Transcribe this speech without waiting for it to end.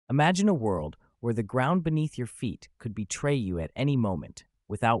Imagine a world where the ground beneath your feet could betray you at any moment,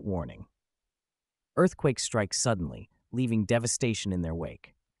 without warning. Earthquakes strike suddenly, leaving devastation in their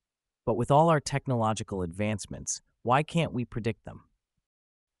wake. But with all our technological advancements, why can't we predict them?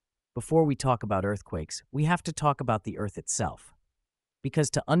 Before we talk about earthquakes, we have to talk about the Earth itself. Because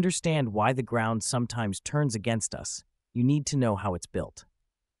to understand why the ground sometimes turns against us, you need to know how it's built.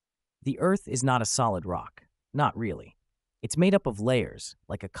 The Earth is not a solid rock. Not really. It's made up of layers,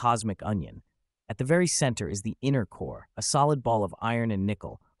 like a cosmic onion. At the very center is the inner core, a solid ball of iron and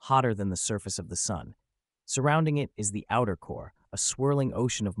nickel, hotter than the surface of the sun. Surrounding it is the outer core, a swirling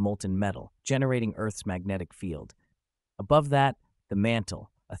ocean of molten metal, generating Earth's magnetic field. Above that, the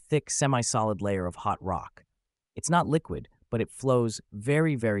mantle, a thick, semi-solid layer of hot rock. It's not liquid, but it flows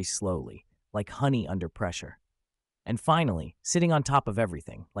very, very slowly, like honey under pressure. And finally, sitting on top of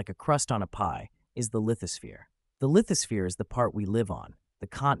everything, like a crust on a pie, is the lithosphere. The lithosphere is the part we live on, the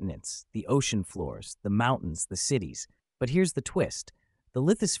continents, the ocean floors, the mountains, the cities. But here's the twist. The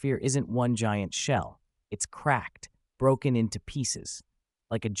lithosphere isn't one giant shell. It's cracked, broken into pieces,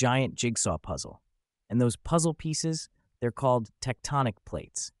 like a giant jigsaw puzzle. And those puzzle pieces, they're called tectonic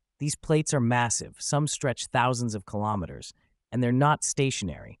plates. These plates are massive, some stretch thousands of kilometers, and they're not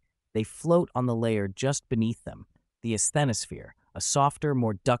stationary. They float on the layer just beneath them, the asthenosphere, a softer,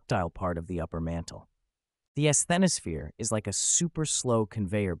 more ductile part of the upper mantle. The asthenosphere is like a super slow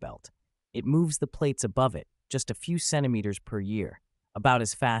conveyor belt. It moves the plates above it just a few centimeters per year, about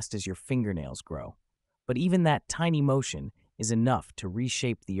as fast as your fingernails grow. But even that tiny motion is enough to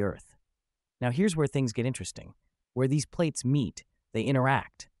reshape the Earth. Now here's where things get interesting. Where these plates meet, they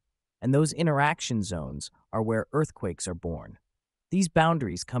interact. And those interaction zones are where earthquakes are born. These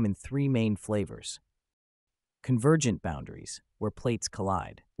boundaries come in three main flavors. Convergent boundaries, where plates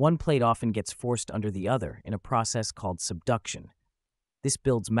collide. One plate often gets forced under the other in a process called subduction. This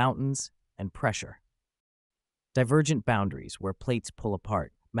builds mountains and pressure. Divergent boundaries, where plates pull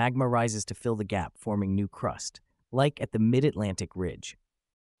apart. Magma rises to fill the gap, forming new crust, like at the Mid-Atlantic Ridge.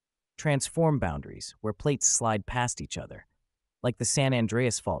 Transform boundaries, where plates slide past each other, like the San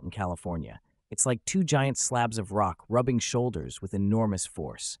Andreas Fault in California. It's like two giant slabs of rock rubbing shoulders with enormous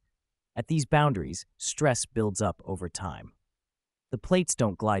force. At these boundaries, stress builds up over time. The plates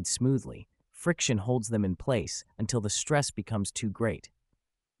don't glide smoothly. Friction holds them in place until the stress becomes too great.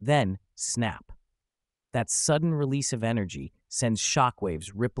 Then, snap. That sudden release of energy sends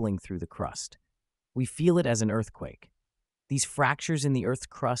shockwaves rippling through the crust. We feel it as an earthquake. These fractures in the Earth's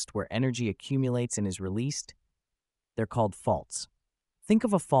crust where energy accumulates and is released, they're called faults. Think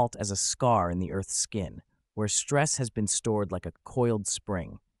of a fault as a scar in the Earth's skin, where stress has been stored like a coiled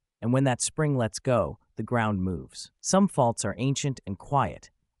spring. And when that spring lets go, the ground moves. Some faults are ancient and quiet.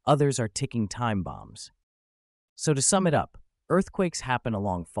 Others are ticking time bombs. So to sum it up, earthquakes happen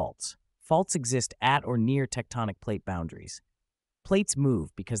along faults. Faults exist at or near tectonic plate boundaries. Plates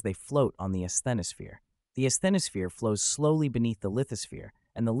move because they float on the asthenosphere. The asthenosphere flows slowly beneath the lithosphere,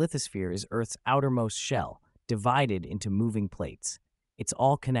 and the lithosphere is Earth's outermost shell, divided into moving plates. It's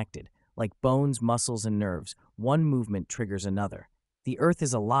all connected, like bones, muscles, and nerves. One movement triggers another. The Earth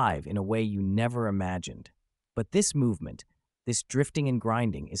is alive in a way you never imagined. But this movement, this drifting and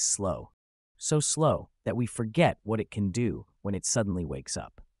grinding, is slow. So slow that we forget what it can do when it suddenly wakes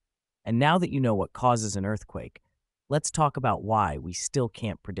up. And now that you know what causes an earthquake, let's talk about why we still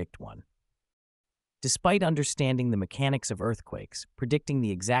can't predict one. Despite understanding the mechanics of earthquakes, predicting the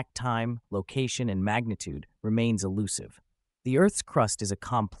exact time, location, and magnitude remains elusive. The Earth's crust is a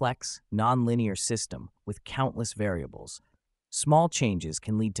complex, non-linear system with countless variables. Small changes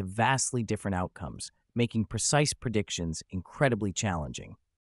can lead to vastly different outcomes, making precise predictions incredibly challenging.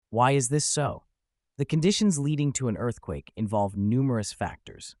 Why is this so? The conditions leading to an earthquake involve numerous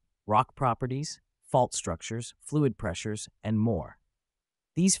factors: rock properties, fault structures, fluid pressures, and more.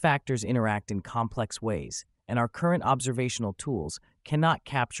 These factors interact in complex ways, and our current observational tools cannot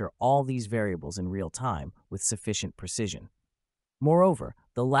capture all these variables in real time with sufficient precision. Moreover,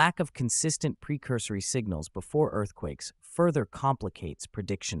 the lack of consistent precursory signals before earthquakes further complicates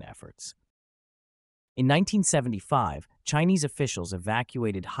prediction efforts. In 1975, Chinese officials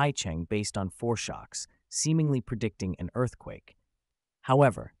evacuated Haicheng based on foreshocks, seemingly predicting an earthquake.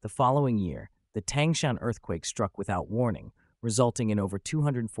 However, the following year, the Tangshan earthquake struck without warning, resulting in over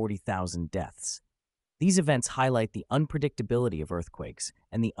 240,000 deaths. These events highlight the unpredictability of earthquakes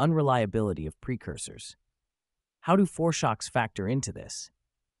and the unreliability of precursors. How do foreshocks factor into this?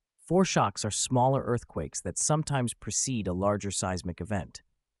 Foreshocks are smaller earthquakes that sometimes precede a larger seismic event.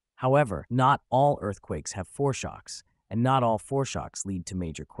 However, not all earthquakes have foreshocks, and not all foreshocks lead to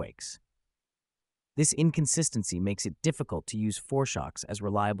major quakes. This inconsistency makes it difficult to use foreshocks as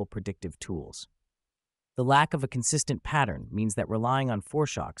reliable predictive tools. The lack of a consistent pattern means that relying on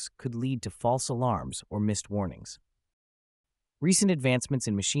foreshocks could lead to false alarms or missed warnings. Recent advancements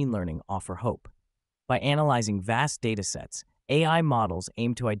in machine learning offer hope. By analyzing vast datasets, AI models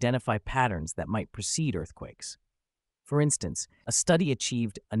aim to identify patterns that might precede earthquakes. For instance, a study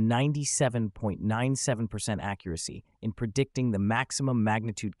achieved a 97.97% accuracy in predicting the maximum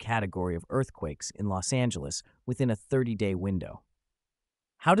magnitude category of earthquakes in Los Angeles within a 30-day window.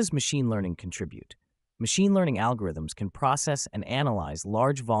 How does machine learning contribute? Machine learning algorithms can process and analyze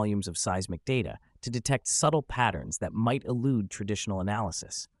large volumes of seismic data to detect subtle patterns that might elude traditional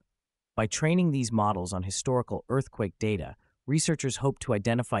analysis. By training these models on historical earthquake data, researchers hope to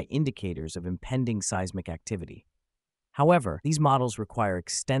identify indicators of impending seismic activity. However, these models require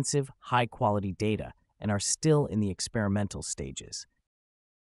extensive, high-quality data and are still in the experimental stages.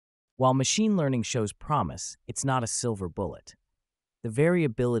 While machine learning shows promise, it's not a silver bullet. The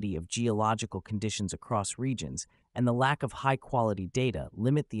variability of geological conditions across regions and the lack of high-quality data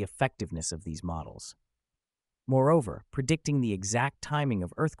limit the effectiveness of these models. Moreover, predicting the exact timing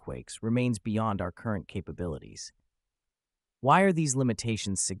of earthquakes remains beyond our current capabilities. Why are these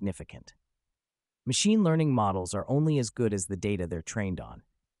limitations significant? Machine learning models are only as good as the data they're trained on.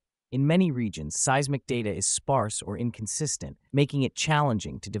 In many regions, seismic data is sparse or inconsistent, making it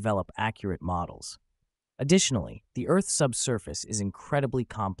challenging to develop accurate models. Additionally, the Earth's subsurface is incredibly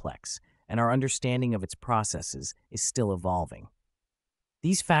complex, and our understanding of its processes is still evolving.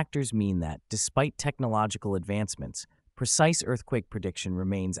 These factors mean that, despite technological advancements, precise earthquake prediction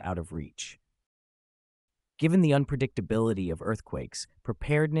remains out of reach. Given the unpredictability of earthquakes,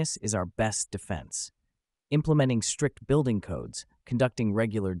 preparedness is our best defense. Implementing strict building codes, conducting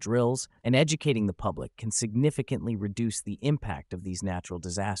regular drills, and educating the public can significantly reduce the impact of these natural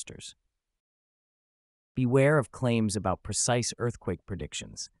disasters. Beware of claims about precise earthquake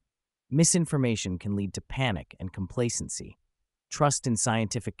predictions. Misinformation can lead to panic and complacency. Trust in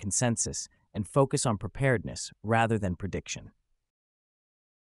scientific consensus and focus on preparedness rather than prediction.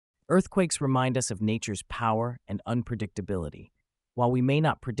 Earthquakes remind us of nature's power and unpredictability. While we may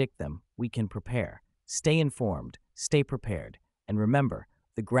not predict them, we can prepare. Stay informed, stay prepared, and remember,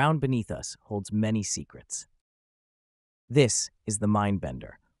 the ground beneath us holds many secrets. This is the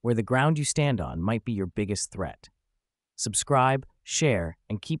Mindbender, where the ground you stand on might be your biggest threat. Subscribe, share,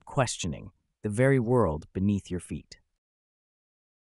 and keep questioning the very world beneath your feet.